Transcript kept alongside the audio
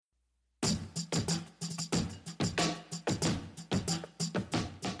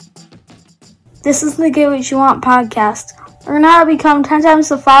This is the Get What You Want podcast. Learn how to become 10 times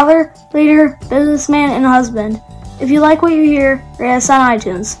the father, leader, businessman, and husband. If you like what you hear, rate us on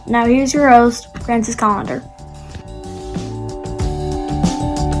iTunes. Now here's your host, Francis Collender.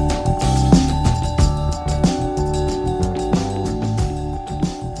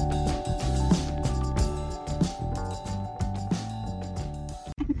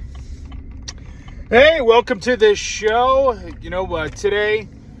 Hey, welcome to the show. Today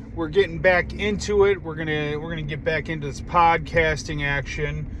we're getting back into it. We're gonna get back into this podcasting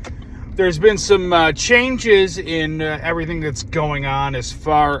action. There's been some changes in everything that's going on as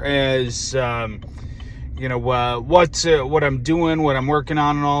far as what I'm doing, what I'm working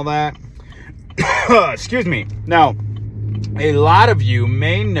on, and all that. Excuse me. Now, a lot of you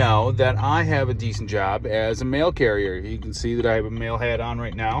may know that I have a decent job as a mail carrier. You can see that I have a mail hat on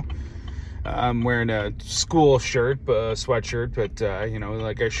right now. I'm wearing a school shirt, sweatshirt, but,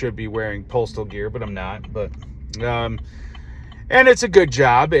 I should be wearing postal gear, but I'm not. But, and it's a good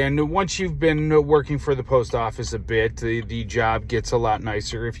job. And once you've been working for the post office a bit, the job gets a lot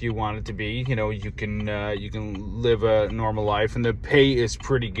nicer if you want it to be. You can live a normal life, and the pay is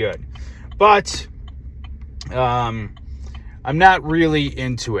pretty good. But, I'm not really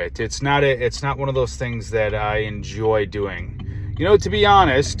into it. It's not one of those things that I enjoy doing. To be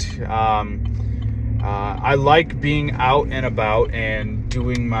honest, I like being out and about and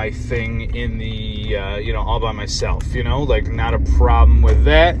doing my thing in the, all by myself, not a problem with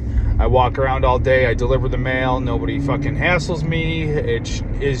that. I walk around all day, I deliver the mail, nobody fucking hassles me. It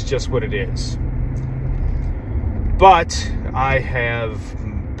is just what it is. But I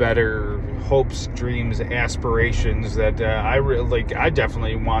have better hopes, dreams, aspirations that I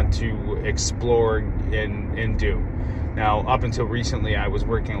definitely want to explore and do. Now, up until recently, I was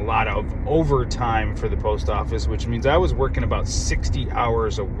working a lot of overtime for the post office, which means I was working about 60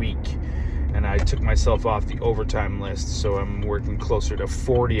 hours a week, and I took myself off the overtime list, so I'm working closer to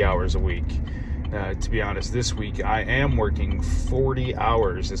 40 hours a week. To be honest, this week I am working 40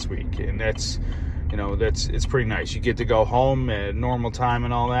 hours this week, and it's pretty nice. You get to go home at normal time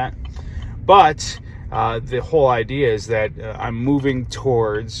and all that, but the whole idea is that I'm moving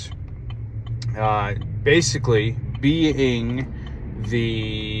towards basically being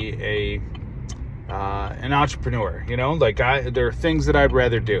an entrepreneur. There are things that I'd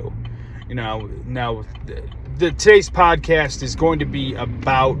rather do. Now today's podcast is going to be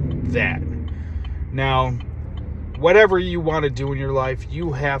about that. Now, whatever you want to do in your life,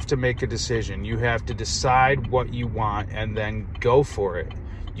 you have to make a decision. You have to decide what you want and then go for it.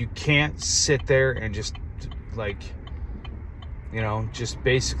 You can't sit there and just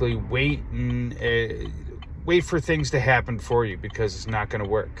basically wait for things to happen for you, because it's not going to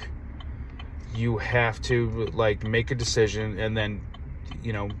work. You have to make a decision and then,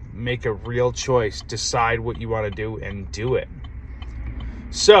 make a real choice, decide what you want to do and do it.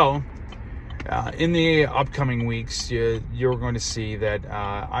 So, in the upcoming weeks, you're going to see that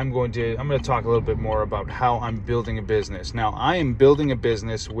I'm going to talk a little bit more about how I'm building a business. Now, I am building a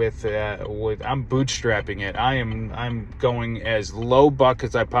business with I'm bootstrapping it. I'm going as low buck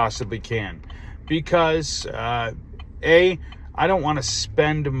as I possibly can, because I don't want to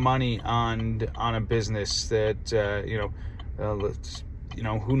spend money on a business that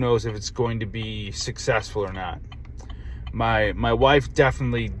who knows if it's going to be successful or not. My wife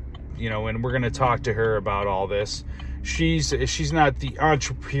definitely, and we're going to talk to her about all this. She's not the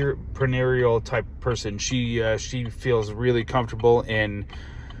entrepreneurial type person. She feels really comfortable in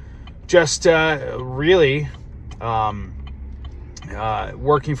just really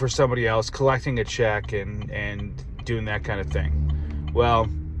working for somebody else, collecting a check and doing that kind of thing. Well,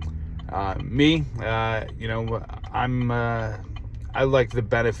 me, I like the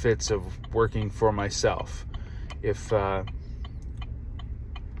benefits of working for myself. If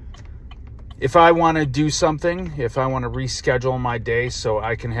I want to do something, if I want to reschedule my day so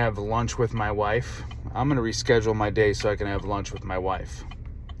I can have lunch with my wife, I'm going to reschedule my day so I can have lunch with my wife.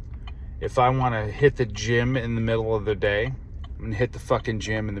 If I want to hit the gym in the middle of the day, I'm going to hit the fucking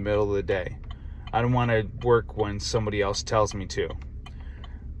gym in the middle of the day. I don't want to work when somebody else tells me to.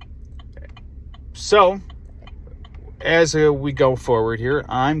 So, as we go forward here,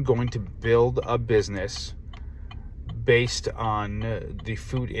 I'm going to build a business based on the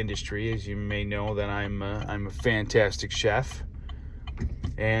food industry. As you may know, that I'm a fantastic chef,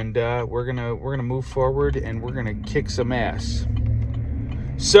 and we're gonna move forward and we're gonna kick some ass.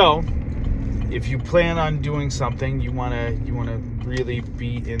 So, if you plan on doing something, you wanna really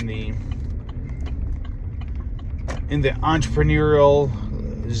be in the entrepreneurial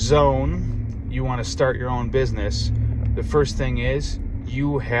zone. You want to start your own business. The first thing is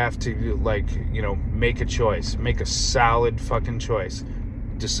you have to, like, you know, make a choice. Make a solid fucking choice.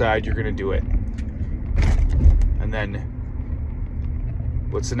 Decide you're going to do it. And then,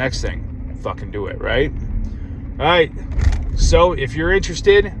 what's the next thing? Fucking do it, right? All right. So, if you're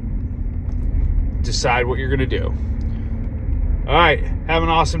interested, decide what you're going to do. All right. Have an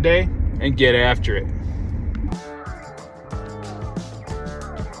awesome day and get after it.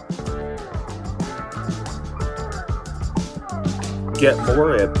 Get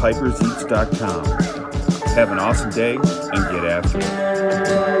more at piperseats.com. Have an awesome day and get after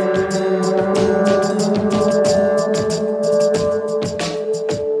it.